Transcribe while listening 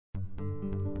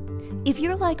If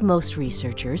you're like most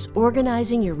researchers,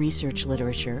 organizing your research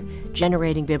literature,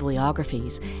 generating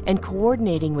bibliographies, and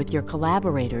coordinating with your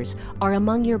collaborators are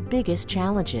among your biggest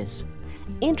challenges.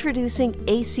 Introducing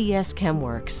ACS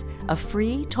ChemWorx, a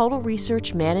free total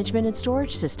research management and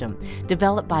storage system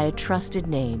developed by a trusted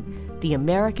name, the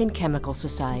American Chemical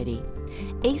Society.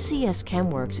 ACS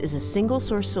ChemWorx is a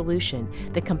single-source solution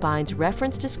that combines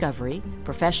reference discovery,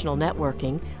 professional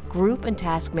networking, group and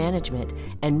task management,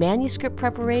 and manuscript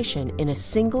preparation in a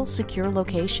single secure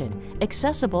location,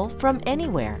 accessible from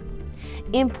anywhere.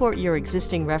 Import your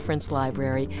existing reference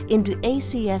library into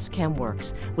ACS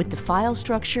ChemWorx with the file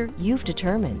structure you've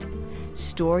determined.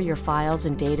 Store your files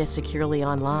and data securely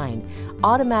online,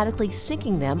 automatically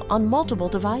syncing them on multiple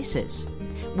devices.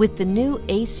 With the new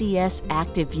ACS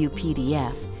Active View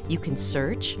PDF, you can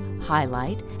search,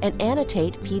 highlight, and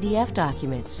annotate PDF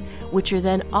documents, which are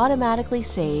then automatically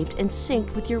saved and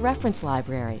synced with your reference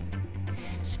library.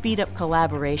 Speed up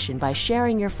collaboration by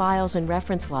sharing your files and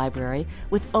reference library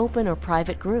with open or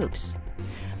private groups.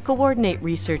 Coordinate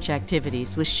research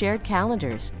activities with shared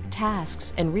calendars,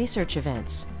 tasks, and research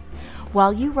events.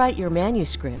 While you write your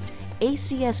manuscript,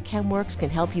 ACS ChemWorx can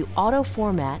help you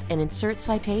auto-format and insert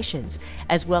citations,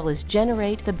 as well as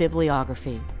generate the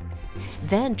bibliography.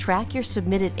 Then track your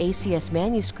submitted ACS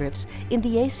manuscripts in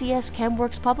the ACS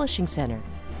ChemWorx Publishing Center.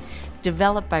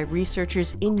 Developed by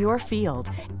researchers in your field,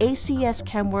 ACS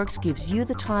ChemWorx gives you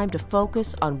the time to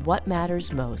focus on what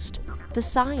matters most, the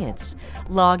science.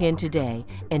 Log in today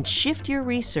and shift your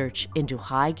research into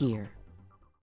high gear.